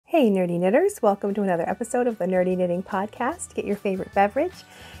Hey nerdy knitters, welcome to another episode of the Nerdy Knitting Podcast. Get your favorite beverage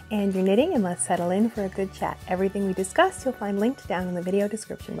and your knitting and let's settle in for a good chat. Everything we discussed you'll find linked down in the video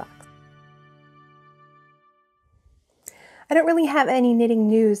description box. I don't really have any knitting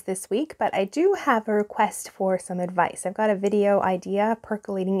news this week, but I do have a request for some advice. I've got a video idea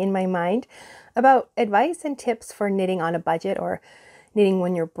percolating in my mind about advice and tips for knitting on a budget or knitting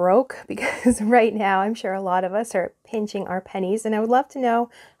when you're broke, because right now I'm sure a lot of us are pinching our pennies, and I would love to know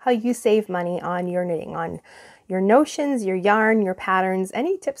how you save money on your knitting, on your notions, your yarn, your patterns,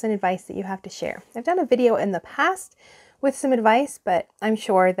 any tips and advice that you have to share. I've done a video in the past with some advice, but I'm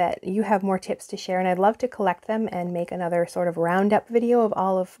sure that you have more tips to share, and I'd love to collect them and make another sort of roundup video of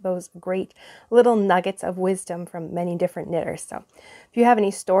all of those great little nuggets of wisdom from many different knitters. So if you have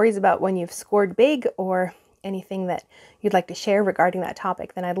any stories about when you've scored big or anything that you'd like to share regarding that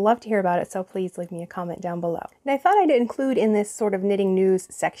topic, then I'd love to hear about it, so please leave me a comment down below. And I thought I'd include in this sort of knitting news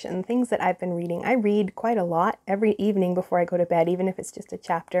section things that I've been reading. I read quite a lot every evening before I go to bed, even if it's just a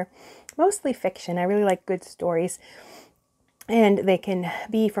chapter. Mostly fiction. I really like good stories, and they can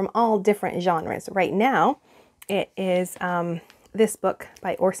be from all different genres. Right now, it is this book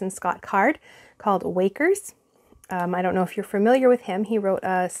by Orson Scott Card called Wakers. I don't know if you're familiar with him. He wrote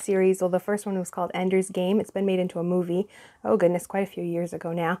a series, well, the first one was called Ender's Game. It's been made into a movie. Oh goodness, quite a few years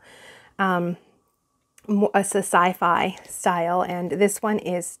ago now. It's a sci-fi style, and this one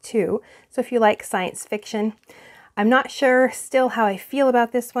is too. So if you like science fiction, I'm not sure still how I feel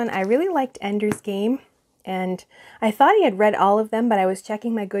about this one. I really liked Ender's Game, and I thought I had read all of them, but I was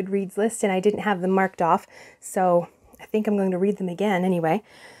checking my Goodreads list and I didn't have them marked off. So I think I'm going to read them again anyway.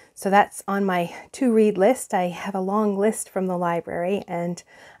 So that's on my to-read list. I have a long list from the library, and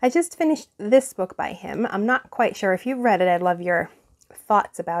I just finished this book by him. I'm not quite sure. If you've read it, I'd love your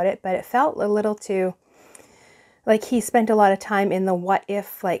thoughts about it, but it felt a little too, like he spent a lot of time in the what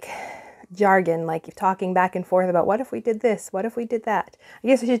if, like, jargon, like talking back and forth about what if we did this, what if we did that. I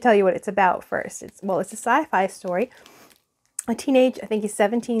guess I should tell you what it's about first. It's a sci-fi story. A teenage, I think he's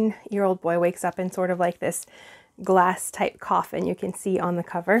 17-year-old boy wakes up in sort of like this glass type coffin you can see on the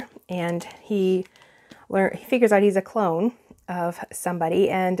cover, and he figures out he's a clone of somebody,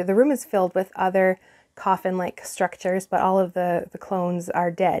 and the room is filled with other coffin-like structures, but all of the clones are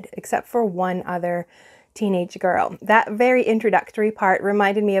dead except for one other teenage girl. That very introductory part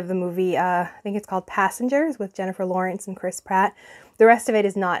reminded me of the movie, I think it's called Passengers, with Jennifer Lawrence and Chris Pratt. The rest of it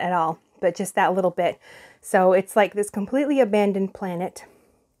is not at all, but just that little bit. So it's like this completely abandoned planet.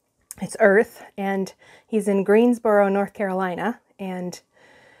 It's Earth, and he's in Greensboro, North Carolina, and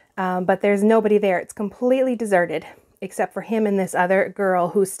but there's nobody there. It's completely deserted except for him and this other girl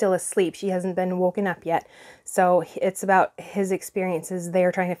who's still asleep. She hasn't been woken up yet. So it's about his experiences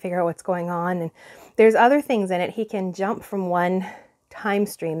there, trying to figure out what's going on. And there's other things in it. He can jump from one time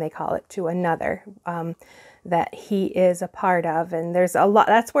stream, they call it, to another that he is a part of. And there's a lot.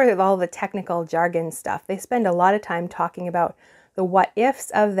 That's where all the technical jargon stuff. They spend a lot of time talking about the what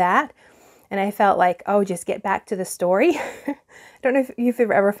ifs of that, and I felt like, oh, just get back to the story. I don't know if you've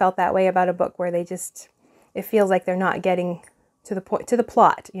ever felt that way about a book where they just, it feels like they're not getting to the point, to the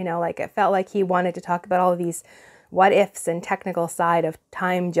plot, you know, like it felt like he wanted to talk about all of these what ifs and technical side of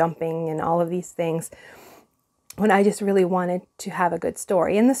time jumping and all of these things, when I just really wanted to have a good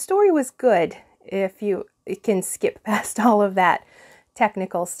story. And the story was good if you can skip past all of that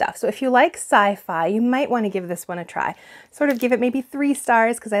technical stuff. So if you like sci-fi, you might want to give this one a try. Sort of give it maybe 3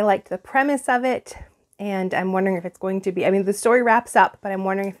 stars because I liked the premise of it, and I'm wondering if it's going to be, I mean, the story wraps up, but I'm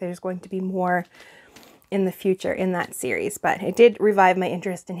wondering if there's going to be more in the future in that series. But it did revive my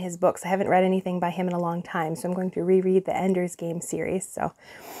interest in his books. I haven't read anything by him in a long time, so I'm going to reread the Ender's Game series. So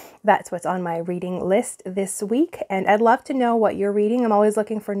that's what's on my reading list this week, and I'd love to know what you're reading. I'm always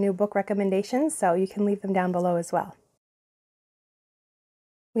looking for new book recommendations, so you can leave them down below as well.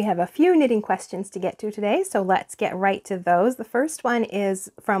 We have a few knitting questions to get to today, so let's get right to those. The first one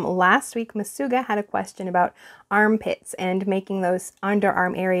is from last week. Masuga had a question about armpits and making those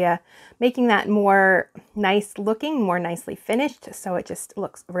underarm area, making that more nice looking, more nicely finished, so it just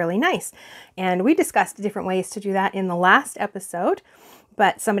looks really nice. And we discussed different ways to do that in the last episode,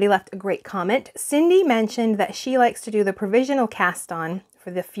 but somebody left a great comment. Cindy mentioned that she likes to do the provisional cast on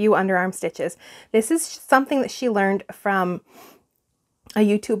for the few underarm stitches. This is something that she learned from a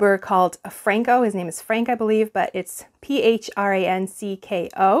YouTuber called Franco. His name is Frank, I believe, but it's P-H-R-A-N-C-K-O.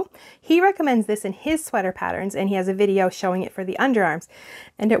 He recommends this in his sweater patterns, and he has a video showing it for the underarms,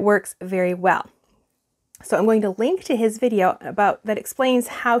 and it works very well. So I'm going to link to his video that explains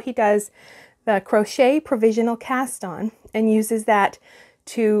how he does the crochet provisional cast on and uses that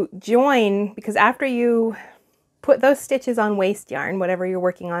to join, because after you put those stitches on waste yarn, whatever you're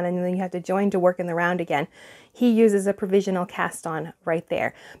working on, and then you have to join to work in the round again, he uses a provisional cast on right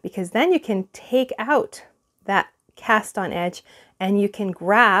there, because then you can take out that cast on edge and you can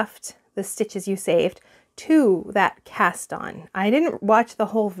graft the stitches you saved to that cast on. I didn't watch the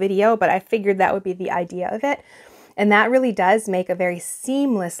whole video, but I figured that would be the idea of it. And that really does make a very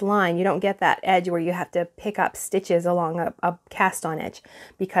seamless line. You don't get that edge where you have to pick up stitches along a cast on edge,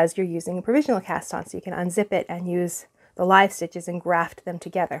 because you're using a provisional cast on. So you can unzip it and use the live stitches and graft them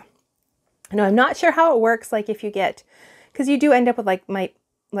together. Now, I'm not sure how it works, like if you get, because you do end up with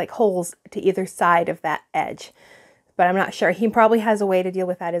like holes to either side of that edge, but I'm not sure. He probably has a way to deal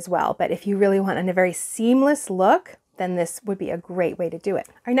with that as well. But if you really want a very seamless look, then this would be a great way to do it.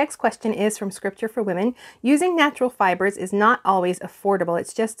 Our next question is from Scripture for Women. Using natural fibers is not always affordable.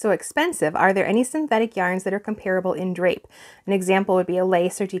 It's just so expensive. Are there any synthetic yarns that are comparable in drape? An example would be a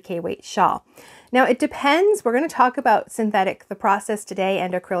lace or DK weight shawl. Now it depends. We're going to talk about synthetic, the process today,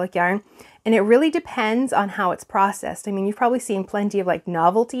 and acrylic yarn. And it really depends on how it's processed. I mean, you've probably seen plenty of like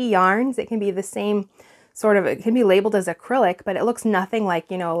novelty yarns. It can be the same sort of, it can be labeled as acrylic, but it looks nothing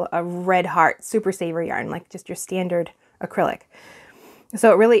like, you know, a Red Heart Super Saver yarn, like just your standard acrylic.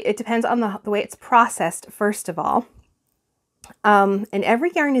 So it depends on the way it's processed, first of all. And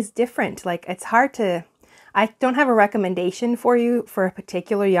every yarn is different. Like, it's hard to, I don't have a recommendation for you for a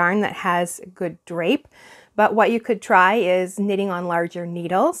particular yarn that has good drape, but what you could try is knitting on larger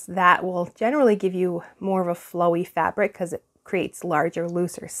needles. That will generally give you more of a flowy fabric because it creates larger,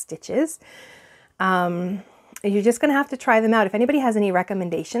 looser stitches. You're just going to have to try them out. If anybody has any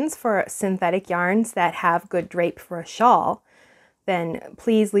recommendations for synthetic yarns that have good drape for a shawl, then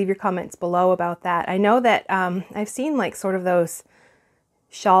please leave your comments below about that. I know that I've seen like sort of those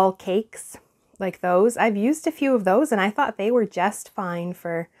shawl cakes, like those. I've used a few of those and I thought they were just fine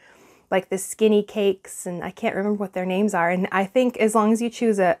for like the skinny cakes, and I can't remember what their names are. And I think as long as you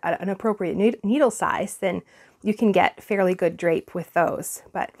choose an appropriate needle size, then you can get fairly good drape with those.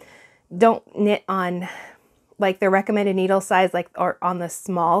 But don't knit on like the recommended needle size, like, or on the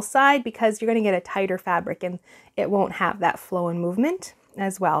small side, because you're going to get a tighter fabric and it won't have that flow and movement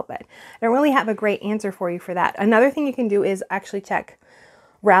as well. But I don't really have a great answer for you for that. Another thing you can do is actually check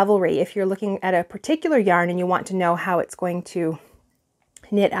Ravelry. If you're looking at a particular yarn and you want to know how it's going to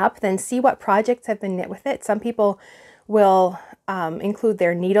knit up, then see what projects have been knit with it. Some people will include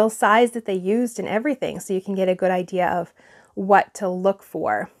their needle size that they used and everything, so you can get a good idea of what to look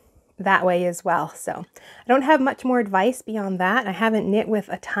for that way as well. So I don't have much more advice beyond that. I haven't knit with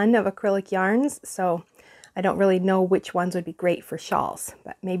a ton of acrylic yarns, so I don't really know which ones would be great for shawls,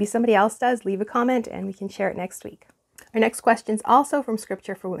 but maybe somebody else does. Leave a comment and we can share it next week. Our next question is also from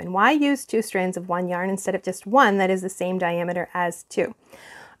Scripture for Women. Why use 2 strands of one yarn instead of just one that is the same diameter as 2?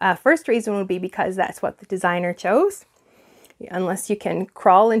 First reason would be because that's what the designer chose. Unless you can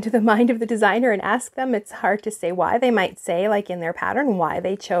crawl into the mind of the designer and ask them, it's hard to say why. They might say, like in their pattern, why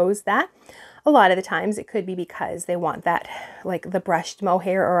they chose that. A lot of the times it could be because they want that, like the brushed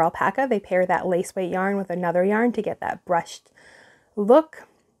mohair or alpaca. They pair that lace weight yarn with another yarn to get that brushed look.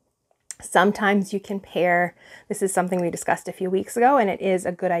 Sometimes you can pair, this is something we discussed a few weeks ago, and it is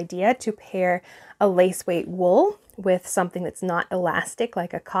a good idea to pair a lace weight wool with something that's not elastic,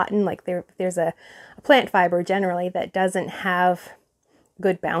 like a cotton. Like there's a plant fiber generally that doesn't have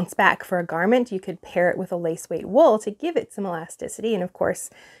good bounce back for a garment. You could pair it with a lace weight wool to give it some elasticity. And of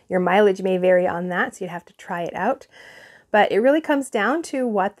course, your mileage may vary on that, so you'd have to try it out. But it really comes down to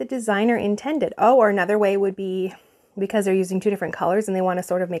what the designer intended. Oh, or another way would be because they're using 2 different colors and they want to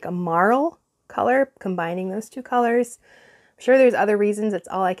sort of make a marl color, combining those 2 colors. I'm sure there's other reasons, that's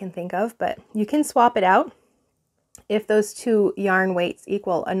all I can think of, but you can swap it out. If those 2 yarn weights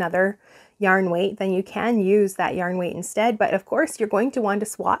equal another yarn weight, then you can use that yarn weight instead. But of course, you're going to want to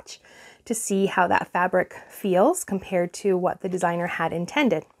swatch to see how that fabric feels compared to what the designer had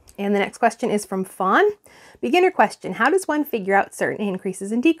intended. And the next question is from Fawn. Beginner question, how does one figure out certain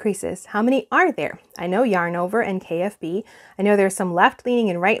increases and decreases? How many are there? I know yarn over and KFB. I know there's some left leaning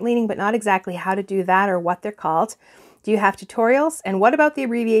and right leaning, but not exactly how to do that or what they're called. Do you have tutorials? And what about the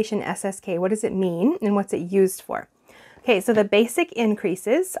abbreviation SSK? What does it mean and what's it used for? Okay, so the basic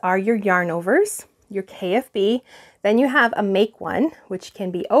increases are your yarn overs, your KFB, then you have a make one, which can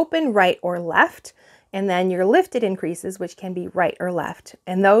be open, right, or left, and then your lifted increases, which can be right or left.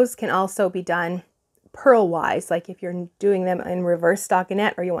 And those can also be done purl-wise, like if you're doing them in reverse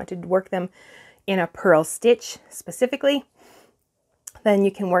stockinette or you want to work them in a purl stitch specifically, then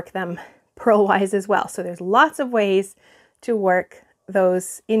you can work them purl-wise as well. So there's lots of ways to work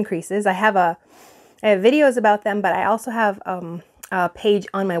those increases. I have videos about them, but I also have page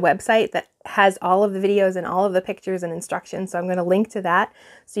on my website that has all of the videos and all of the pictures and instructions. So I'm going to link to that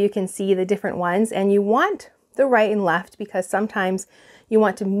so you can see the different ones. And you want the right and left because sometimes you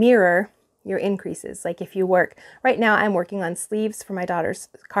want to mirror your increases. Like if you work, right now I'm working on sleeves for my daughter's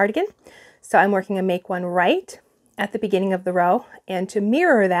cardigan. So I'm working a make one right at the beginning of the row, and to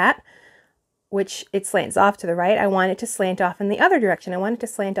mirror that, which it slants off to the right, I want it to slant off in the other direction. I want it to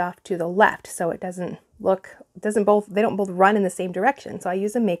slant off to the left so it doesn't look, they don't both run in the same direction. So I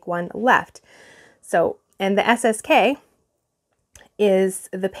use a make one left. So, and the SSK is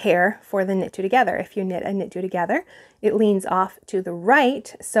the pair for the knit two together. If you knit a knit two together, it leans off to the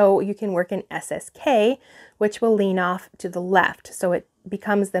right, so you can work an SSK, which will lean off to the left. So it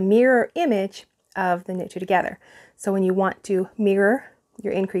becomes the mirror image of the knit two together. So when you want to mirror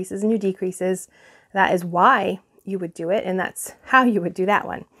your increases and your decreases, that is why you would do it, and that's how you would do that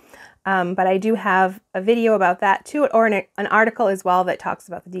one. But I do have a video about that too, or an article as well that talks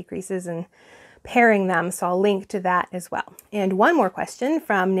about the decreases and pairing them, so I'll link to that as well. And one more question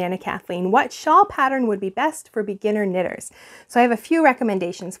from Nana Kathleen. What shawl pattern would be best for beginner knitters? So I have a few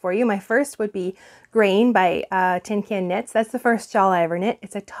recommendations for you. My first would be Grain by Tin Can Knits. That's the first shawl I ever knit.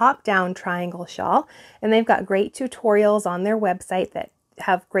 It's a top-down triangle shawl, and they've got great tutorials on their website that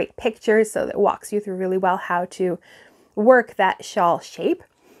have great pictures, so that walks you through really well how to work that shawl shape.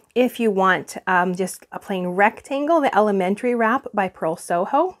 If you want just a plain rectangle, the Elementary Wrap by Pearl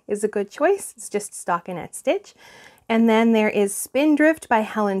Soho is a good choice. It's just stockinette stitch. And then there is Spindrift by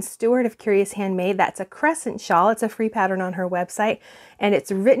Helen Stewart of Curious Handmade. That's a crescent shawl. It's a free pattern on her website, and it's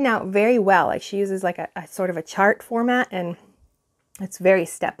written out very well. Like she uses like a sort of a chart format, and it's very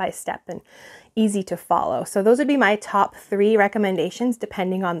step-by-step and easy to follow. So those would be my top 3 recommendations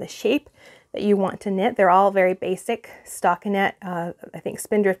depending on the shape that you want to knit. They're all very basic stockinette. I think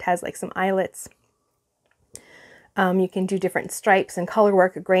Spindrift has like some eyelets. You can do different stripes, and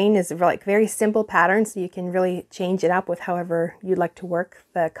Colorwork Grain is like very simple pattern, so you can really change it up with however you'd like to work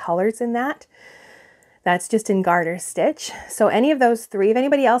the colors in that. That's just in garter stitch. So any of those 3, if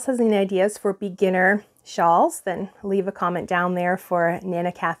anybody else has any ideas for beginner shawls, then leave a comment down there for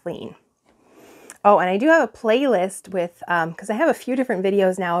Nana Kathleen. Oh, and I do have a playlist with, because I have a few different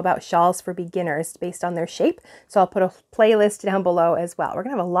videos now about shawls for beginners based on their shape. So I'll put a playlist down below as well. We're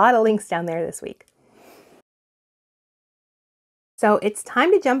going to have a lot of links down there this week. So it's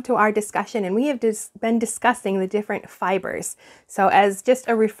time to jump to our discussion, and we have been discussing the different fibers. So as just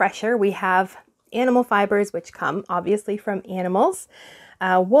a refresher, we have animal fibers, which come obviously from animals,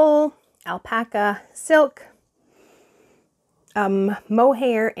 wool, alpaca, silk,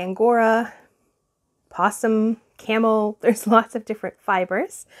 mohair, angora, possum, camel. There's lots of different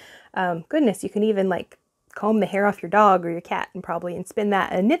fibers. Goodness, you can even like comb the hair off your dog or your cat and spin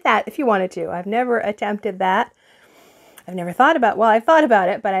that and knit that if you wanted to. I've never attempted that. I've never thought about, well, I've thought about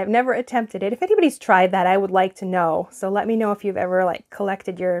it, but I've never attempted it. If anybody's tried that, I would like to know. So let me know if you've ever like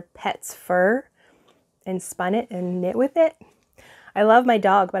collected your pet's fur and spun it and knit with it. I love my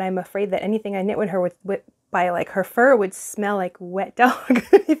dog, but I'm afraid that anything I knit with her by like her fur would smell like wet dog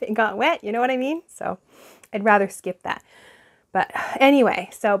if it got wet, you know what I mean? So I'd rather skip that. But anyway,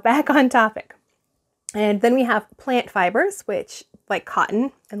 so back on topic. And then we have plant fibers, which like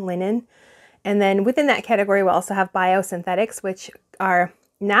cotton and linen. And then within that category, we also have biosynthetics, which are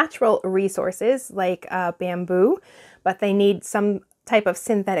natural resources like bamboo, but they need some type of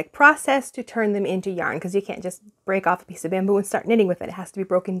synthetic process to turn them into yarn, because you can't just break off a piece of bamboo and start knitting with it. It has to be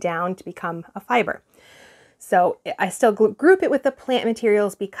broken down to become a fiber. So I still group it with the plant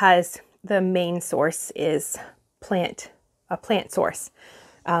materials because the main source is a plant source.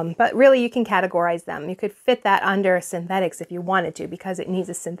 But really you can categorize them. You could fit that under synthetics if you wanted to, because it needs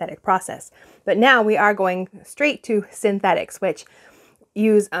a synthetic process. But now we are going straight to synthetics, which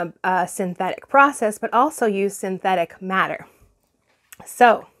use a synthetic process, but also use synthetic matter.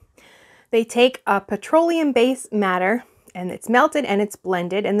 So they take a petroleum-based matter, and it's melted and it's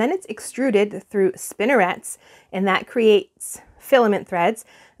blended, and then it's extruded through spinnerets, and that creates filament threads.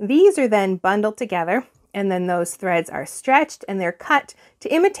 These are then bundled together, and then those threads are stretched and they're cut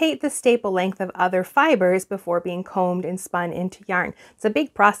to imitate the staple length of other fibers before being combed and spun into yarn. It's a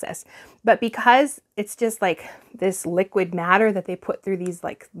big process, but because it's just like this liquid matter that they put through these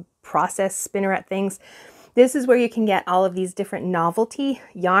like process spinneret things, this is where you can get all of these different novelty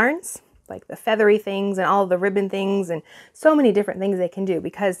yarns, like the feathery things and all the ribbon things, and so many different things they can do,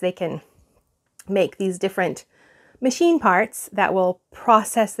 because they can make these different machine parts that will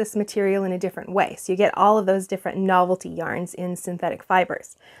process this material in a different way. So you get all of those different novelty yarns in synthetic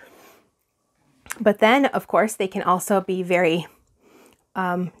fibers. But then, of course, they can also be very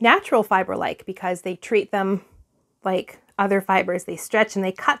natural fiber-like, because they treat them like other fibers. They stretch and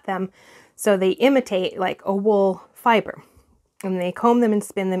they cut them so they imitate like a wool fiber, and they comb them and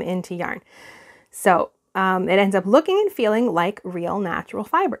spin them into yarn. So it ends up looking and feeling like real natural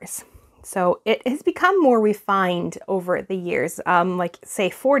fibers. So it has become more refined over the years. Like say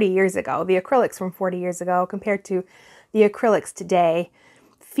 40 years ago, the acrylics from 40 years ago compared to the acrylics today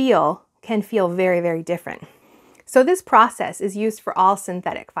can feel very, very different. So this process is used for all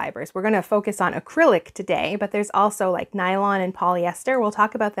synthetic fibers. We're going to focus on acrylic today, but there's also like nylon and polyester. We'll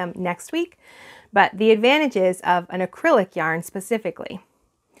talk about them next week. But the advantages of an acrylic yarn specifically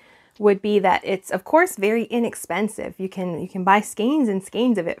would be that it's, of course, very inexpensive. You can buy skeins and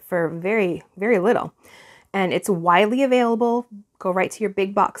skeins of it for very, very little. And it's widely available. Go right to your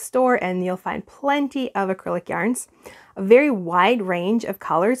big box store and you'll find plenty of acrylic yarns. A very wide range of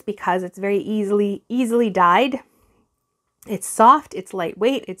colors because it's very easily dyed. It's soft, it's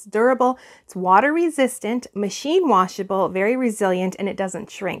lightweight, it's durable, it's water resistant, machine washable, very resilient, and it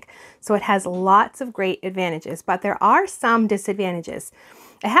doesn't shrink. So it has lots of great advantages, but there are some disadvantages.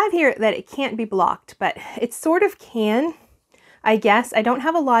 I have here that it can't be blocked, but it sort of can, I guess. I don't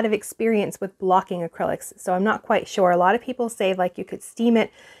have a lot of experience with blocking acrylics, so I'm not quite sure. A lot of people say like you could steam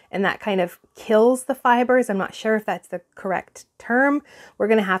it and that kind of kills the fibers. I'm not sure if that's the correct term. We're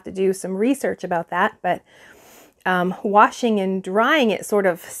going to have to do some research about that, but washing and drying it sort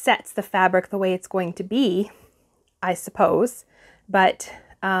of sets the fabric the way it's going to be, I suppose. But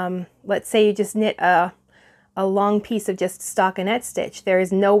let's say you just knit a long piece of just stockinette stitch. There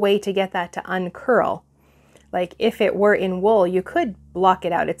is no way to get that to uncurl. Like if it were in wool, you could block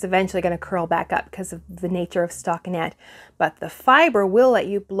it out. It's eventually going to curl back up because of the nature of stockinette. But the fiber will let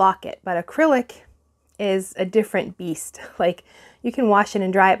you block it. But acrylic is a different beast. Like you can wash it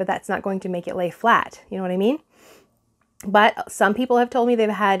and dry it, but that's not going to make it lay flat. You know what I mean? But some people have told me they've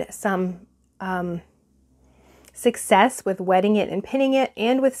had some success with wetting it and pinning it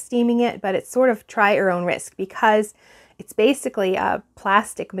and with steaming it, but it's sort of try your own risk because it's basically a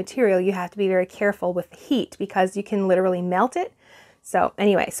plastic material. You have to be very careful with the heat because you can literally melt it. So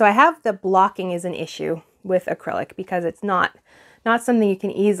anyway, so I have the blocking is an issue with acrylic because it's not something you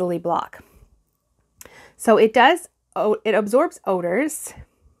can easily block. So it absorbs odors.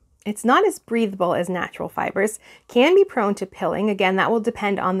 It's not as breathable as natural fibers, can be prone to pilling. Again, that will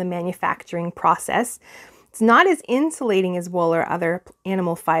depend on the manufacturing process. It's not as insulating as wool or other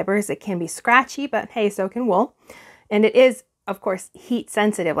animal fibers. It can be scratchy, but hey, so can wool. And it is, of course, heat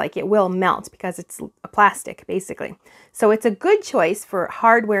sensitive, like it will melt because it's a plastic, basically. So it's a good choice for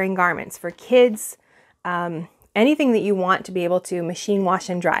hard wearing garments, for kids, anything that you want to be able to machine wash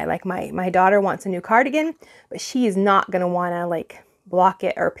and dry. Like my daughter wants a new cardigan, but she is not going to want to like block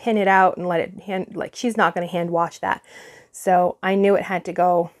it or pin it out and let it she's not going to hand wash that. So I knew it had to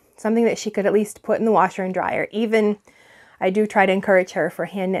go something that she could at least put in the washer and dryer. Even I do try to encourage her for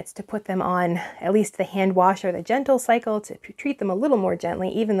hand knits to put them on at least the hand wash or the gentle cycle to treat them a little more gently,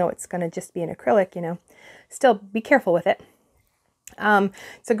 even though it's going to just be an acrylic, you know. Still be careful with it.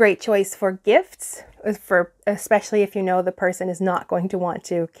 It's a great choice for gifts, especially if you know the person is not going to want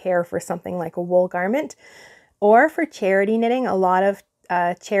to care for something like a wool garment. Or for charity knitting, a lot of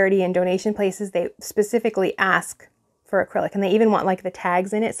charity and donation places, they specifically ask for acrylic, and they even want like the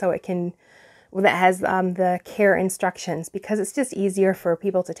tags in it so it can, that has the care instructions because it's just easier for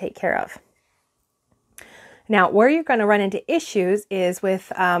people to take care of. Now, where you're going to run into issues is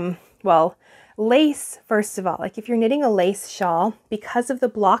with, well, lace, first of all. Like if you're knitting a lace shawl, because of the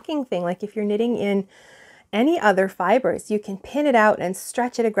blocking thing, like if you're knitting in any other fibers, you can pin it out and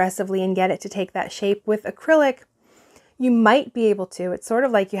stretch it aggressively and get it to take that shape. With acrylic, you might be able to. It's sort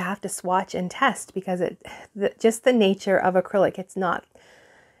of like you have to swatch and test because just the nature of acrylic, it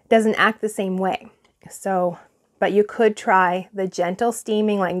doesn't act the same way. So, but you could try the gentle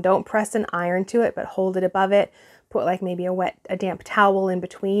steaming, like don't press an iron to it, but hold it above it. Put like maybe a damp towel in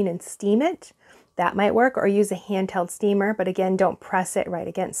between and steam it. That might work, or use a handheld steamer, but again, don't press it right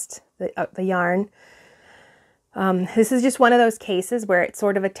against the yarn. This is just one of those cases where it's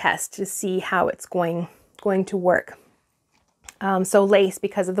sort of a test to see how it's going to work. So lace,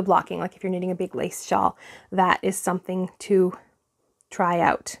 because of the blocking, like if you're knitting a big lace shawl, that is something to try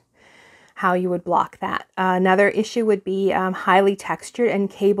out, how you would block that. Another issue would be highly textured and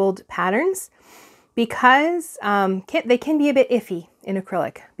cabled patterns, because they can be a bit iffy in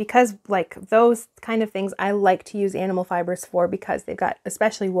acrylic, because like those kind of things I like to use animal fibers for, because they've got,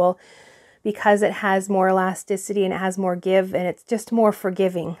 especially wool, because it has more elasticity and it has more give and it's just more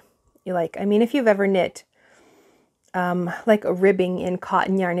forgiving. I mean, if you've ever knit like a ribbing in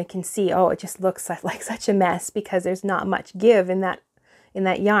cotton yarn, you can see, oh, it just looks like such a mess because there's not much give in in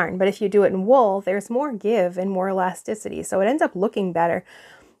that yarn. But if you do it in wool, there's more give and more elasticity. So it ends up looking better.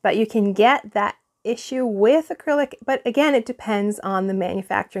 But you can get that issue with acrylic. But again, it depends on the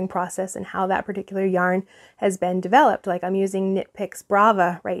manufacturing process and how that particular yarn has been developed. Like I'm using Knit Picks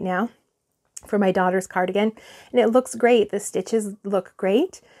Brava right now for my daughter's cardigan, and it looks great. The stitches look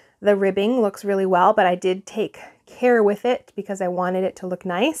great. The ribbing looks really well, but I did take care with it because I wanted it to look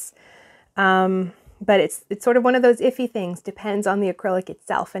nice. But it's sort of one of those iffy things. Depends on the acrylic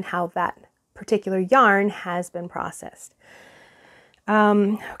itself and how that particular yarn has been processed.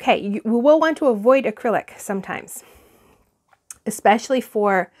 Okay, we will want to avoid acrylic sometimes, especially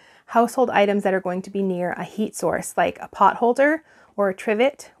for household items that are going to be near a heat source, like a pot holder or a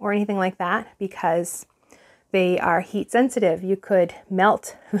trivet or anything like that, because they are heat sensitive. You could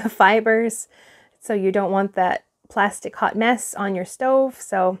melt the fibers, so you don't want that plastic hot mess on your stove.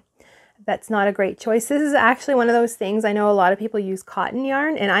 So that's not a great choice. This is actually one of those things. I know a lot of people use cotton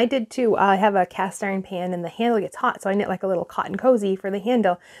yarn, and I did too. I have a cast iron pan and the handle gets hot, so I knit like a little cotton cozy for the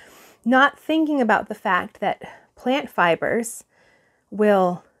handle, not thinking about the fact that plant fibers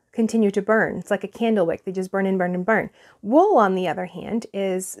will continue to burn. It's like a candle wick. They just burn and burn and burn. Wool, on the other hand,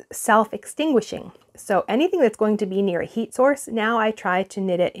 is self-extinguishing. So anything that's going to be near a heat source, now I try to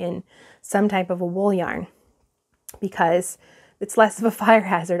knit it in some type of a wool yarn because it's less of a fire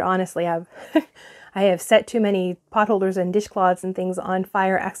hazard. Honestly, I have set too many pot holders and dishcloths and things on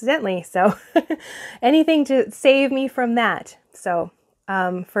fire accidentally. So anything to save me from that. So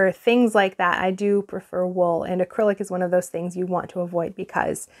for things like that, I do prefer wool, and acrylic is one of those things you want to avoid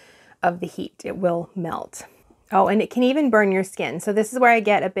because of the heat. It will melt. Oh, and it can even burn your skin. So this is where I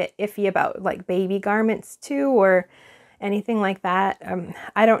get a bit iffy about like baby garments too, or anything like that.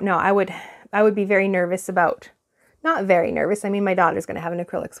 I don't know. I would be very nervous about, not very nervous. I mean, my daughter's going to have an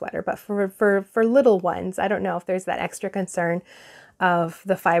acrylic sweater, but for little ones, I don't know if there's that extra concern of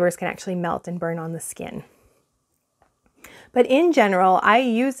the fibers can actually melt and burn on the skin. But in general, I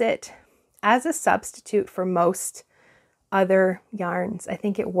use it as a substitute for most other yarns. I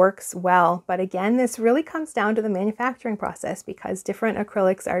think it works well. But again, this really comes down to the manufacturing process because different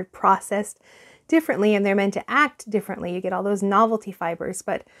acrylics are processed differently and they're meant to act differently. You get all those novelty fibers,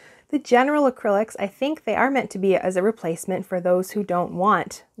 but the general acrylics, I think they are meant to be as a replacement for those who don't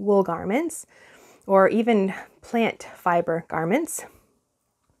want wool garments or even plant fiber garments.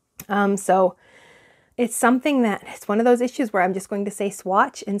 So it's something that it's one of those issues where I'm just going to say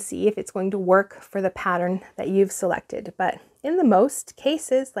swatch and see if it's going to work for the pattern that you've selected. But in the most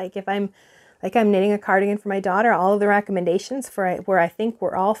cases, like if I'm knitting a cardigan for my daughter, all of the recommendations for where I think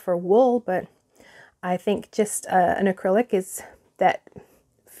we're all for wool, but I think just an acrylic is that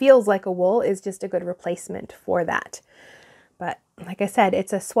feels like a wool is just a good replacement for that. But like I said,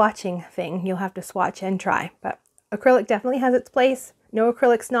 it's a swatching thing. You'll have to swatch and try, but acrylic definitely has its place. No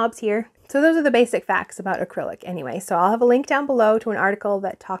acrylic snobs here. So those are the basic facts about acrylic anyway. So I'll have a link down below to an article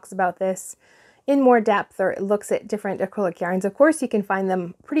that talks about this in more depth, or it looks at different acrylic yarns. Of course, you can find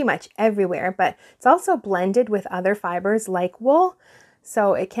them pretty much everywhere, but it's also blended with other fibers like wool.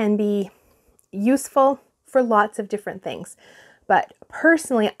 So it can be useful for lots of different things. But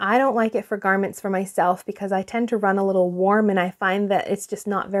personally, I don't like it for garments for myself because I tend to run a little warm and I find that it's just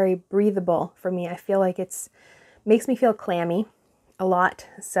not very breathable for me. I feel like makes me feel clammy a lot.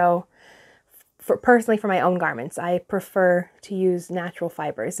 So personally for my own garments, I prefer to use natural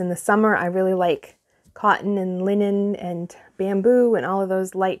fibers. In the summer, I really like cotton and linen and bamboo and all of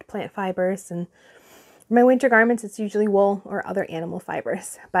those light plant fibers. And for my winter garments, it's usually wool or other animal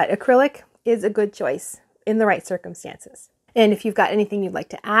fibers. But acrylic is a good choice in the right circumstances. And if you've got anything you'd like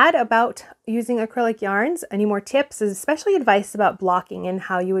to add about using acrylic yarns, any more tips, especially advice about blocking and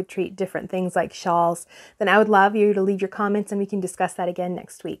how you would treat different things like shawls, then I would love you to leave your comments and we can discuss that again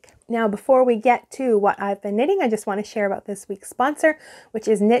next week. Now, before we get to what I've been knitting, I just want to share about this week's sponsor, which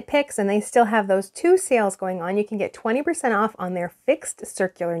is Knit Picks, and they still have those 2 sales going on. You can get 20% off on their fixed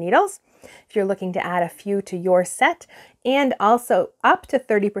circular needles if you're looking to add a few to your set, and also up to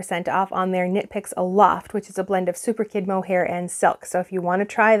 30% off on their Knit Picks Aloft, which is a blend of Super Kid mohair and silk. So if you want to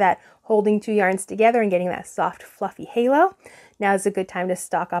try that holding 2 yarns together and getting that soft, fluffy halo, now is a good time to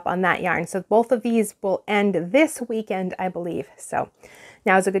stock up on that yarn. So both of these will end this weekend, I believe. So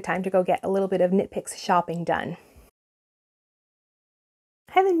now is a good time to go get a little bit of Knit Picks shopping done.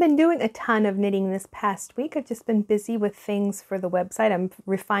 I haven't been doing a ton of knitting this past week. I've just been busy with things for the website. I'm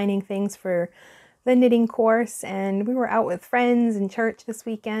refining things for the knitting course, and we were out with friends and church this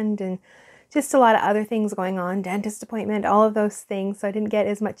weekend and just a lot of other things going on, dentist appointment, all of those things. So I didn't get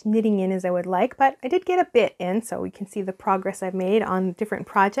as much knitting in as I would like, but I did get a bit in, so we can see the progress I've made on different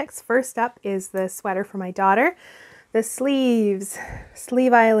projects. First up is the sweater for my daughter. the sleeves,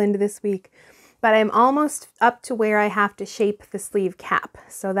 Sleeve Island this week. But I'm almost up to where I have to shape the sleeve cap.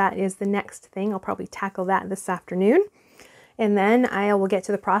 So that is the next thing. I'll probably tackle that this afternoon. And then I will get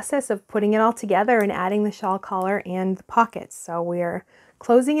to the process of putting it all together and adding the shawl collar and the pockets. So we're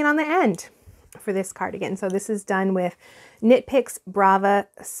closing in on the end for this cardigan. So this is done with Knit Picks Brava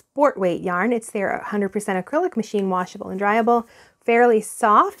Sport Weight yarn. It's their 100% acrylic, machine washable and dryable, fairly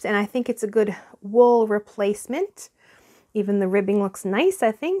soft, and I think it's a good wool replacement. Even the ribbing looks nice,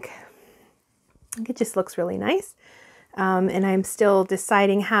 I think. It just looks really nice. And I'm still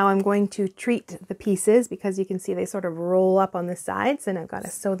deciding how I'm going to treat the pieces, because you can see they sort of roll up on the sides and I've got to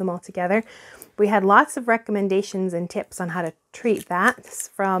sew them all together. We had lots of recommendations and tips on how to treat that,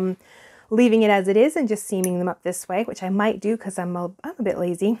 from leaving it as it is and just seaming them up this way, which I might do because I'm a bit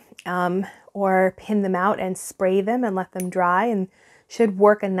lazy, or pin them out and spray them and let them dry, and should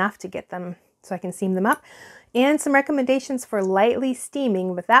work enough to get them so I can seam them up. And some recommendations for lightly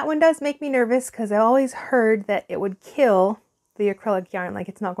steaming, but that one does make me nervous because I always heard that it would kill the acrylic yarn, like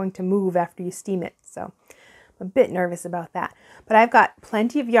it's not going to move after you steam it. So I'm a bit nervous about that. But I've got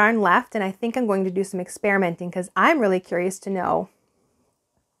plenty of yarn left, and I think I'm going to do some experimenting because I'm really curious to know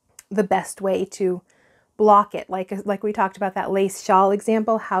the best way to block it. Like we talked about that lace shawl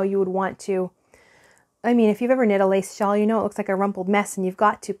example, how you would want to, I mean, if you've ever knit a lace shawl, you know it looks like a rumpled mess, and you've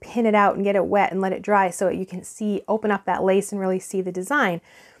got to pin it out and get it wet and let it dry so you can see, open up that lace and really see the design.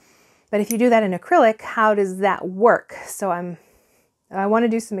 But if you do that in acrylic, how does that work? So I want to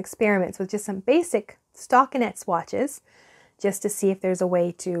do some experiments with just some basic stockinette swatches, just to see if there's a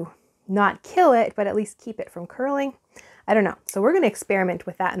way to not kill it, but at least keep it from curling. I don't know. So we're going to experiment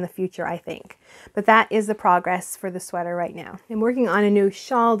with that in the future, I think. But that is the progress for the sweater right now. I'm working on a new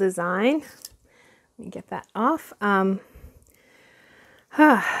shawl design. Let me get that off. I'm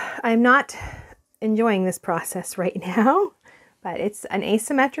not enjoying this process right now, but it's an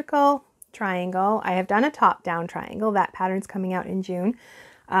asymmetrical triangle. I have done a top-down triangle. That pattern's coming out in June.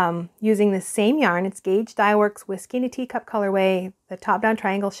 Using the same yarn. It's Gauge Dye Works Whiskey in a Teacup colorway. The top-down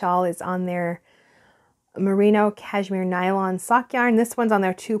triangle shawl is on their merino cashmere nylon sock yarn. This one's on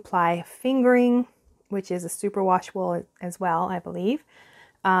their 2-ply fingering, which is a superwash wool as well, I believe.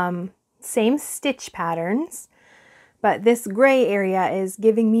 Same stitch patterns, but this gray area is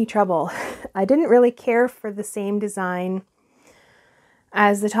giving me trouble. I didn't really care for the same design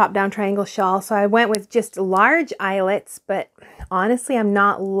as the top-down triangle shawl, so I went with just large eyelets, but honestly, I'm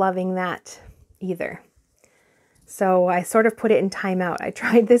not loving that either. So I sort of put it in timeout. I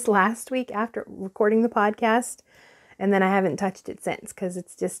tried this last week after recording the podcast, and then I haven't touched it since because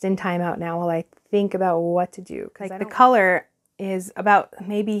it's just in timeout now while I think about what to do. Like the color is about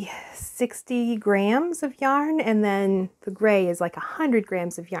maybe 60 grams of yarn, and then the gray is like 100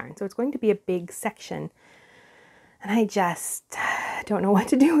 grams of yarn. So it's going to be a big section, and I just don't know what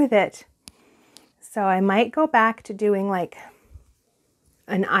to do with it. So I might go back to doing like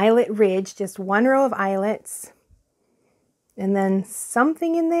an eyelet ridge, just one row of eyelets, and then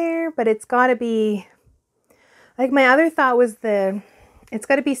something in there, but it's got to be, like my other thought was it's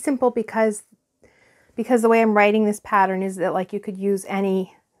got to be simple because the way I'm writing this pattern is that like you could use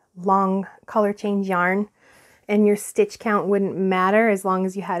any long color change yarn and your stitch count wouldn't matter as long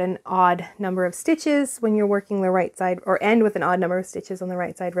as you had an odd number of stitches when you're working the right side, or end with an odd number of stitches on the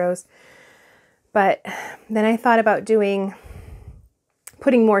right side rows. But then I thought about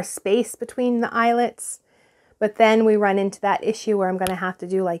putting more space between the eyelets, but then we run into that issue where I'm going to have to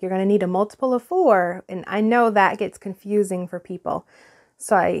do like, you're going to need a multiple of 4, and I know that gets confusing for people.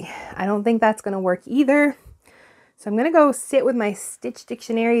 So I don't think that's going to work either. So I'm going to go sit with my stitch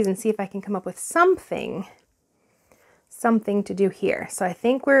dictionaries and see if I can come up with something to do here. So I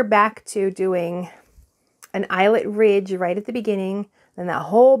think we're back to doing an eyelet ridge right at the beginning, then that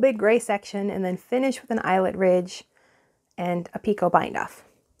whole big gray section, and then finish with an eyelet ridge and a picot bind off.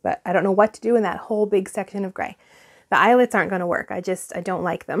 But I don't know what to do in that whole big section of gray. The eyelets aren't going to work. I don't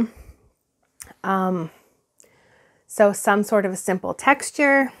like them. So some sort of a simple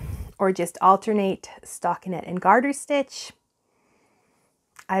texture, or just alternate stockinette and garter stitch.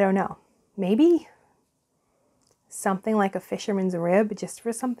 I don't know. Maybe something like a fisherman's rib, just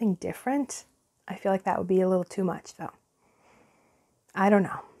for something different. I feel like that would be a little too much though. I don't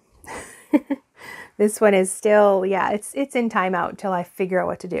know. This one is still, yeah, it's in timeout till I figure out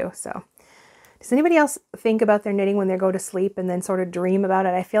what to do. So does anybody else think about their knitting when they go to sleep and then sort of dream about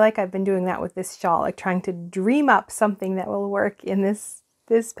it? I feel like I've been doing that with this shawl, like trying to dream up something that will work in this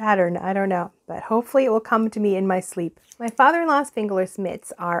pattern. I don't know, but hopefully it will come to me in my sleep. My father-in-law's Fingerless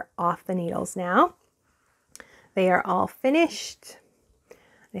mitts are off the needles now. They are all finished.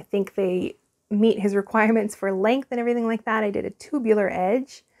 I think they meet his requirements for length and everything like that, I did a tubular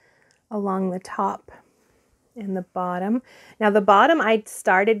edge along the top and the bottom. Now the bottom, I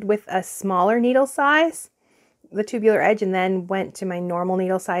started with a smaller needle size, the tubular edge, and then went to my normal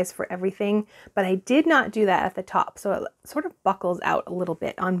needle size for everything. But I did not do that at the top, so it sort of buckles out a little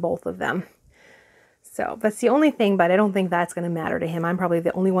bit on both of them. So that's the only thing, but I don't think that's going to matter to him. I'm probably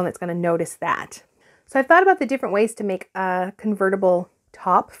the only one that's going to notice that. So I've thought about the different ways to make a convertible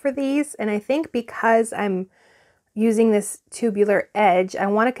top for these, and I think because I'm using this tubular edge, I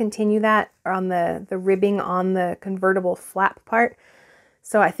want to continue that on the ribbing on the convertible flap part.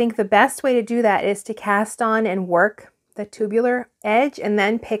 So I think the best way to do that is to cast on and work the tubular edge and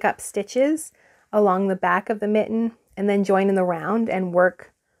then pick up stitches along the back of the mitten and then join in the round and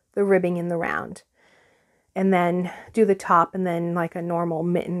work the ribbing in the round. And then do the top and then like a normal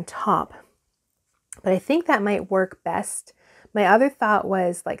mitten top. But I think that might work best. My other thought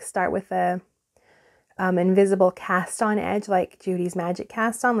was like start with a invisible cast on edge like Judy's Magic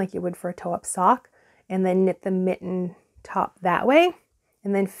Cast On, like you would for a toe up sock, and then knit the mitten top that way.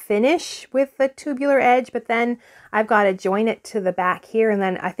 And then finish with the tubular edge, but then I've got to join it to the back here. And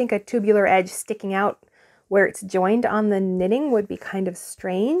then I think a tubular edge sticking out where it's joined on the knitting would be kind of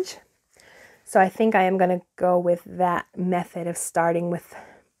strange. So I think I am going to go with that method of starting with,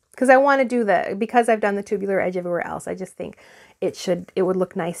 because I want to do because I've done the tubular edge everywhere else, I just think it would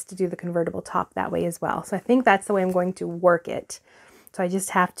look nice to do the convertible top that way as well. So I think that's the way I'm going to work it. So I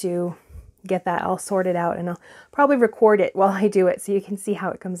just have to get that all sorted out, and I'll probably record it while I do it so you can see how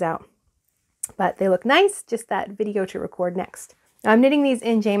it comes out. But they look nice, just that video to record next. Now I'm knitting these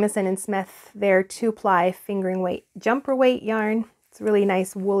in Jamieson and Smith, their 2-ply fingering weight jumper weight yarn. It's a really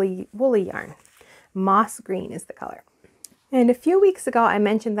nice woolly yarn. Moss green is the color. And a few weeks ago I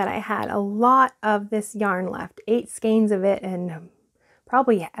mentioned that I had a lot of this yarn left, 8 skeins of it, and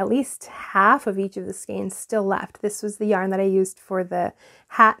probably at least half of each of the skeins still left. This was the yarn that I used for the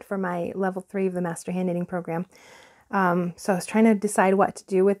hat for my level 3 of the Master Hand Knitting program. So I was trying to decide what to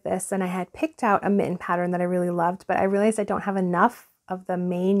do with this, and I had picked out a mitten pattern that I really loved, but I realized I don't have enough of the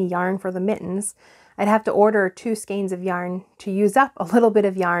main yarn for the mittens. I'd have to order 2 skeins of yarn to use up a little bit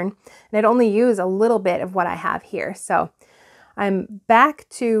of yarn, and I'd only use a little bit of what I have here. So I'm back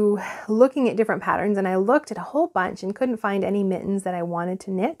to looking at different patterns, and I looked at a whole bunch and couldn't find any mittens that I wanted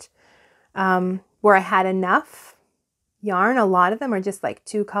to knit where I had enough yarn. A lot of them are just like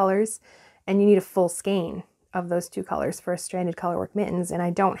 2 colors, and you need a full skein of those 2 colors for a stranded colorwork mittens, and I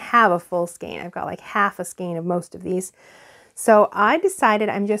don't have a full skein. I've got like half a skein of most of these. So I decided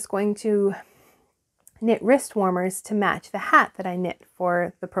I'm just going to knit wrist warmers to match the hat that I knit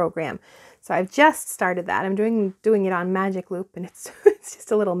for the program. So I've just started that. I'm doing it on Magic Loop, and it's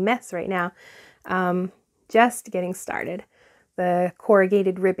just a little mess right now. Just getting started. The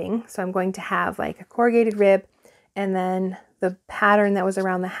corrugated ribbing. So I'm going to have like a corrugated rib, and then the pattern that was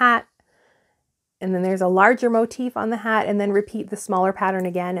around the hat, and then there's a larger motif on the hat, and then repeat the smaller pattern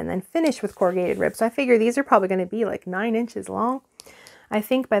again, and then finish with corrugated rib. So I figure these are probably going to be like 9 inches long, I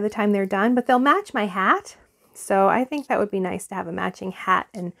think, by the time they're done, but they'll match my hat. So I think that would be nice to have a matching hat.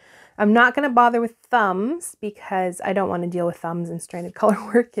 And I'm not going to bother with thumbs because I don't want to deal with thumbs in stranded color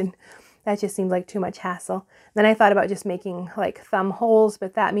work, and that just seemed like too much hassle. Then I thought about just making like thumb holes,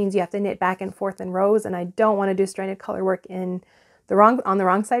 but that means you have to knit back and forth in rows, and I don't want to do stranded color work on the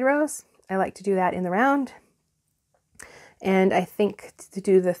wrong side rows. I like to do that in the round. And I think to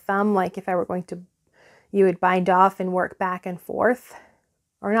do the thumb, like if I were going to, you would bind off and work back and forth.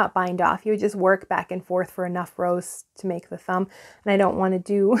 Or not bind off, you would just work back and forth for enough rows to make the thumb. And I don't want to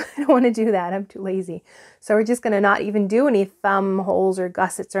do that. I'm too lazy. So we're just going to not even do any thumb holes or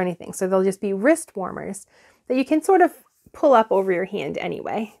gussets or anything. So they'll just be wrist warmers that you can sort of pull up over your hand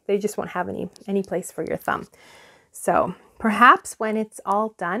anyway. They just won't have any place for your thumb. So perhaps when it's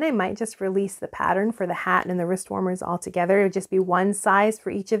all done, I might just release the pattern for the hat and the wrist warmers all together. It would just be one size for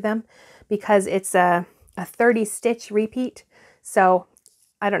each of them because it's a 30 stitch repeat. So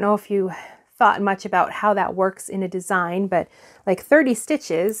I don't know if you thought much about how that works in a design, but like 30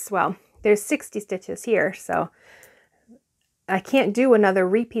 stitches, well, there's 60 stitches here, so I can't do another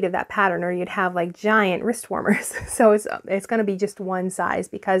repeat of that pattern or you'd have like giant wrist warmers. So it's going to be just one size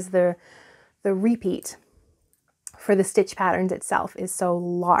because the repeat for the stitch patterns itself is so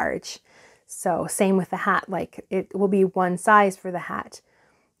large. So same with the hat, like it will be one size for the hat.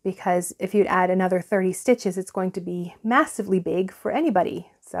 Because if you'd add another 30 stitches, it's going to be massively big for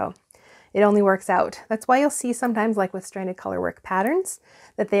anybody. So it only works out. That's why you'll see sometimes, like with stranded colorwork patterns,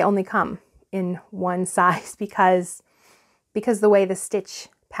 that they only come in one size because the way the stitch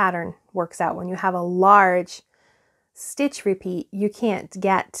pattern works out. When you have a large stitch repeat, you can't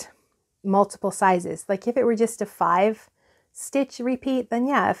get multiple sizes. Like if it were just a 5-stitch repeat, then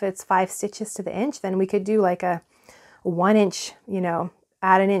yeah, if it's 5 stitches to the inch, then we could do like a 1 inch, you know,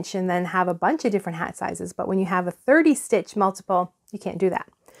 add an inch and then have a bunch of different hat sizes. But when you have a 30-stitch multiple, you can't do that.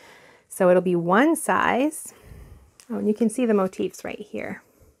 So it'll be one size. Oh, and you can see the motifs right here.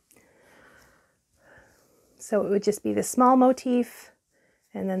 So it would just be the small motif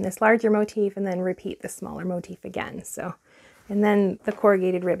and then this larger motif and then repeat the smaller motif again. So, and then the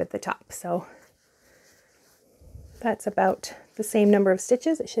corrugated rib at the top. So that's about the same number of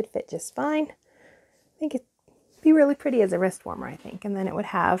stitches. It should fit just fine. I think it'd be really pretty as a wrist warmer, I think. And then it would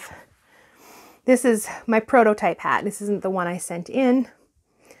have, this is my prototype hat. This isn't the one I sent in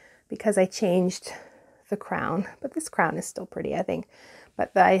because I changed the crown, but this crown is still pretty, I think.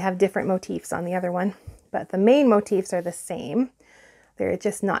 But I have different motifs on the other one. But the main motifs are the same. They're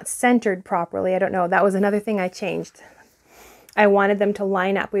just not centered properly. I don't know. That was another thing I changed. I wanted them to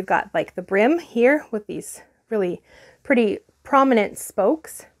line up. We've got like the brim here with these really pretty prominent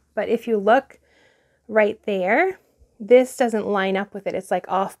spokes. But if you look right there, this doesn't line up with it. It's like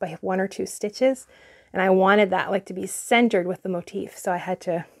off by 1 or 2 stitches. And I wanted that like to be centered with the motif. So I had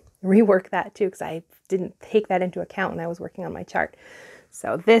to rework that too because I didn't take that into account when I was working on my chart.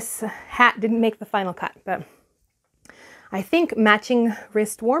 So this hat didn't make the final cut, but I think matching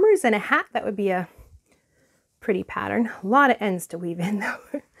wrist warmers and a hat, that would be a pretty pattern. A lot of ends to weave in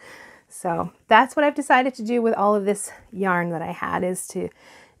though. So that's what I've decided to do with all of this yarn that I had, is to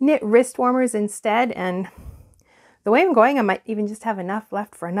knit wrist warmers instead. And the way I'm going, I might even just have enough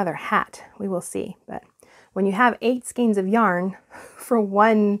left for another hat. We will see. But when you have 8 skeins of yarn for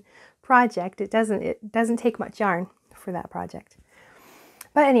one project, it doesn't take much yarn for that project.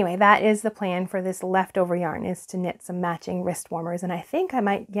 But anyway, that is the plan for this leftover yarn, is to knit some matching wrist warmers. And I think I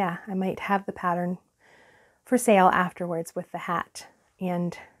might have the pattern for sale afterwards with the hat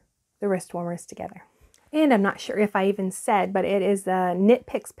and the wrist warmers together. And I'm not sure if I even said, but it is the Knit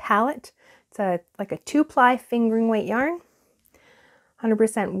Picks palette. It's like a 2-ply fingering weight yarn,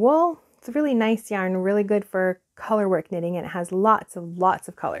 100% wool. It's a really nice yarn, really good for colorwork knitting, and it has lots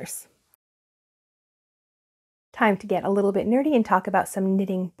of colors. Time to get a little bit nerdy and talk about some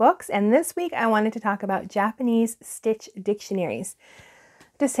knitting books. And this week I wanted to talk about Japanese stitch dictionaries.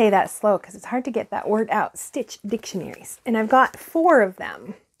 To say that slow because it's hard to get that word out, stitch dictionaries. And I've got 4 of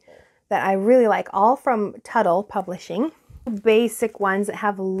them that I really like, all from Tuttle Publishing. Basic ones that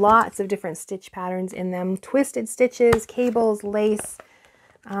have lots of different stitch patterns in them. Twisted stitches, cables, lace,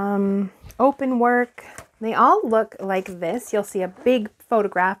 open work. They all look like this. You'll see a big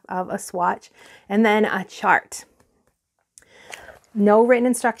photograph of a swatch and then a chart. No written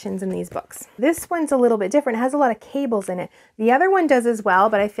instructions in these books. This one's a little bit different. It has a lot of cables in it. The other one does as well,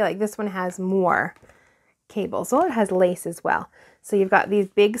 but I feel like this one has more cables. Well, it has lace as well. So you've got these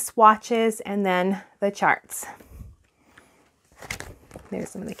big swatches and then the charts. There's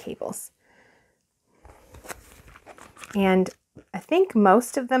some of the cables. And I think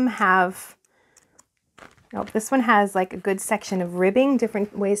most of them have, oh, this one has like a good section of ribbing,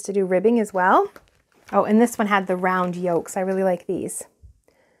 different ways to do ribbing as well. Oh, and this one had the round yokes. I really like these.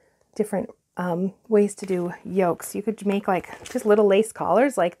 Different ways to do yokes. You could make like just little lace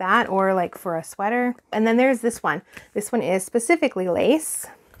collars like that, or like for a sweater. And then there's this one. This one is specifically lace.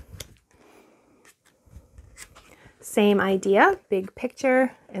 Same idea, big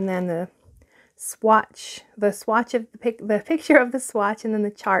picture, and then the swatch of the picture of the swatch, and then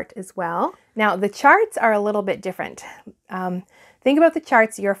the chart as well. Now the charts are a little bit different. Think about the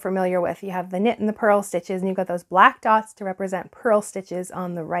charts you're familiar with. You have the knit and the purl stitches, and you've got those black dots to represent purl stitches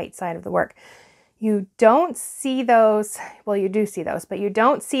on the right side of the work. You don't see those, well, you do see those, but you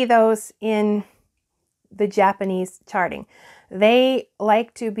don't see those in the Japanese charting. They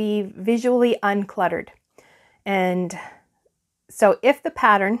like to be visually uncluttered. And so if the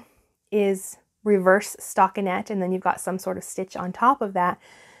pattern is reverse stockinette and then you've got some sort of stitch on top of that,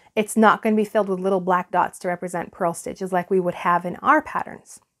 it's not going to be filled with little black dots to represent purl stitches like we would have in our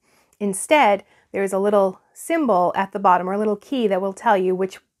patterns. Instead, there's a little symbol at the bottom, or a little key, that will tell you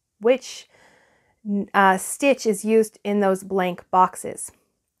which stitch is used in those blank boxes.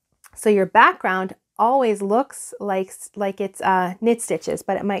 So your background always looks like it's knit stitches,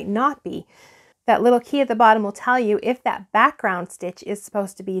 but it might not be. That little key at the bottom will tell you if that background stitch is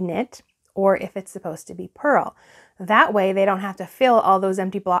supposed to be knit or if it's supposed to be purl. That way they don't have to fill all those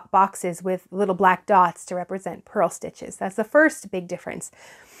empty boxes with little black dots to represent purl stitches. That's the first big difference.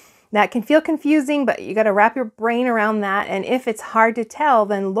 That can feel confusing, but you got to wrap your brain around that. And if it's hard to tell,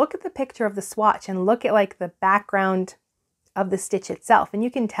 then look at the picture of the swatch and look at like the background of the stitch itself, and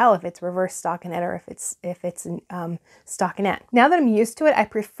you can tell if it's reverse stockinette or if it's stockinette. Now that I'm used to it, I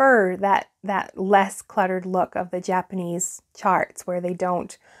prefer that less cluttered look of the Japanese charts where they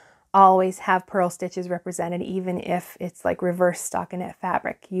don't always have purl stitches represented, even if it's like reverse stockinette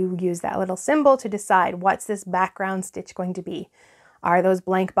fabric. You use that little symbol to decide what's this background stitch going to be. Are those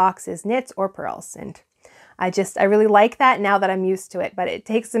blank boxes knits or purls? And I really like that now that I'm used to it, but it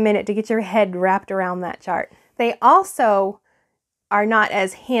takes a minute to get your head wrapped around that chart. They also are not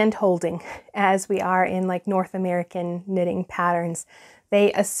as hand-holding as we are in like North American knitting patterns.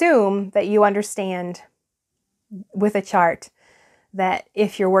 They assume that you understand with a chart that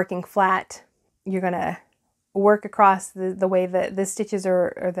if you're working flat, you're gonna work across the way the stitches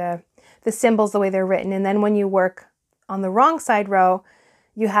or the symbols the way they're written. And then when you work on the wrong side row,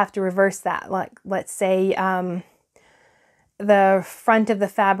 you have to reverse that. Like, let's say the front of the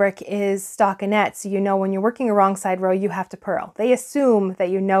fabric is stockinette, so you know when you're working a wrong side row, you have to purl. They assume that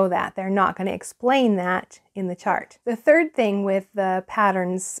you know that. They're not going to explain that in the chart. The third thing with the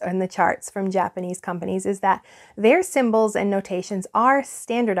patterns and the charts from Japanese companies is that their symbols and notations are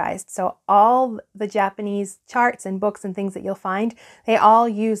standardized. So all the Japanese charts and books and things that you'll find, they all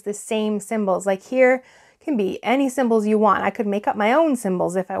use the same symbols. Like here, can be any symbols you want. I could make up my own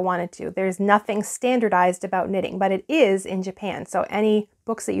symbols if I wanted to. There's nothing standardized about knitting, but it is in Japan. So any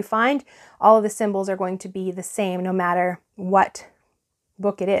books that you find, all of the symbols are going to be the same no matter what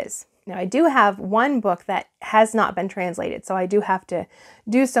book it is. Now I do have one book that has not been translated, so I do have to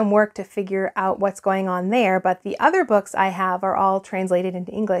do some work to figure out what's going on there, but the other books I have are all translated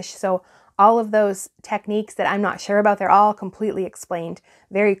into English. So all of those techniques that I'm not sure about, they're all completely explained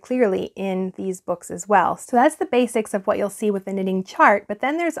very clearly in these books as well. So that's the basics of what you'll see with the knitting chart, but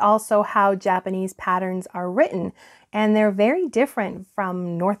then there's also how Japanese patterns are written, and they're very different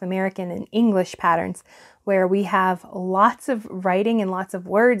from North American and English patterns, where we have lots of writing and lots of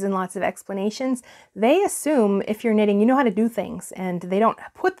words and lots of explanations. They assume if you're knitting, you know how to do things, and they don't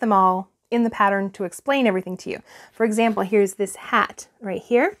put them all in the pattern to explain everything to you. For example, here's this hat right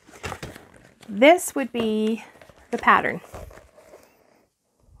here. This would be the pattern.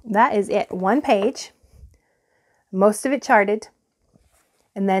 That is it, one page, most of it charted,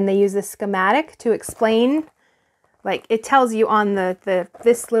 and then they use the schematic to explain. Like it tells you on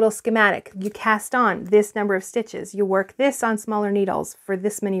this little schematic, you cast on this number of stitches, you work this on smaller needles for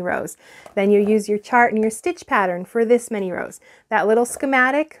this many rows, then you use your chart and your stitch pattern for this many rows. That little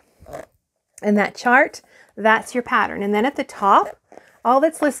schematic and that chart, that's your pattern. And then at the top, all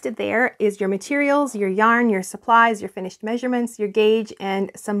that's listed there is your materials, your yarn, your supplies, your finished measurements, your gauge,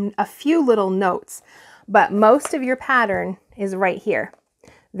 and a few little notes. But most of your pattern is right here.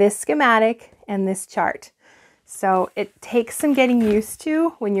 This schematic and this chart. So it takes some getting used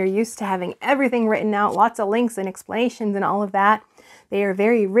to when you're used to having everything written out, lots of links and explanations and all of that. They are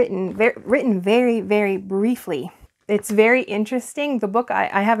written very, very briefly. It's very interesting. The book,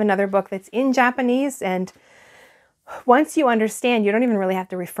 I have another book that's in Japanese, and once you understand, you don't even really have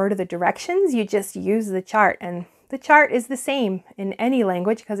to refer to the directions. You just use the chart, and the chart is the same in any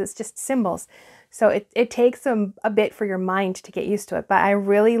language because it's just symbols. So it takes a bit for your mind to get used to it, but I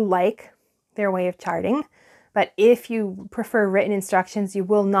really like their way of charting. But if you prefer written instructions, you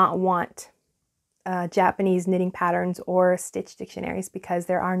will not want Japanese knitting patterns or stitch dictionaries because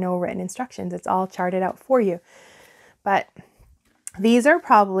there are no written instructions. It's all charted out for you. But these are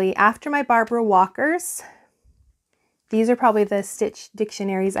probably, after my Barbara Walkers, these are probably the stitch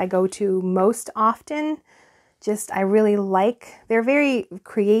dictionaries I go to most often. I really like, they're very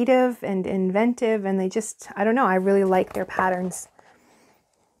creative and inventive, and I don't know, I really like their patterns.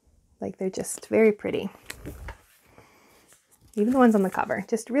 Like they're just very pretty. Even the ones on the cover,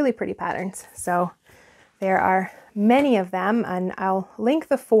 just really pretty patterns. So there are many of them, and I'll link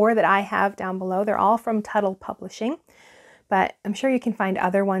the 4 that I have down below. They're all from Tuttle Publishing, but I'm sure you can find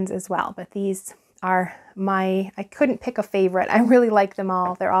other ones as well. But these are I couldn't pick a favorite. I really like them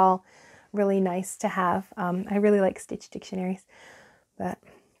all. They're all really nice to have. I really like stitch dictionaries, and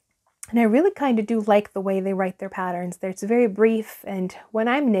I really kind of do like the way they write their patterns. It's very brief, and when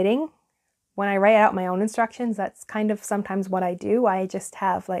I'm knitting, when I write out my own instructions, that's kind of sometimes what I do. I just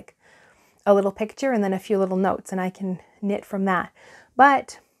have like a little picture and then a few little notes, and I can knit from that.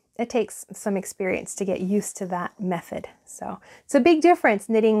 But it takes some experience to get used to that method. So it's a big difference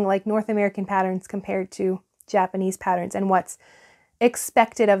knitting like North American patterns compared to Japanese patterns, and what's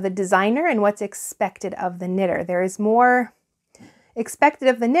expected of the designer and what's expected of the knitter. There is more expected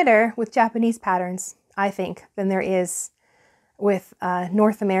of the knitter with Japanese patterns, I think, than there is with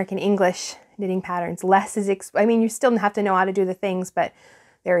North American English knitting patterns. Less is, I mean, you still have to know how to do the things, but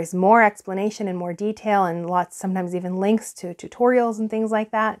there is more explanation and more detail and lots, sometimes even links to tutorials and things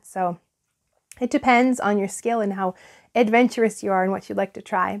like that. So it depends on your skill and how adventurous you are and what you'd like to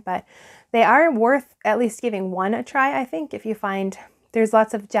try, but they are worth at least giving one a try, I think. If you find there's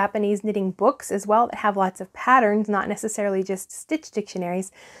lots of Japanese knitting books as well that have lots of patterns, not necessarily just stitch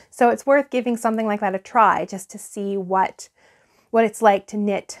dictionaries. So it's worth giving something like that a try just to see what it's like to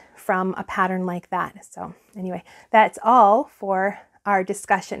knit from a pattern like that. So anyway, that's all for our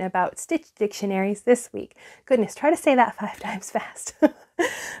discussion about stitch dictionaries this week. Goodness, try to say that 5 times fast.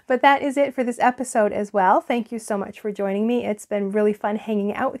 But that is it for this episode as well. Thank you so much for joining me. It's been really fun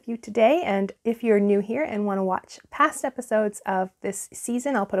hanging out with you today. And if you're new here and want to watch past episodes of this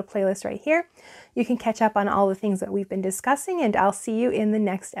season, I'll put a playlist right here. You can catch up on all the things that we've been discussing, and I'll see you in the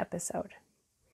next episode.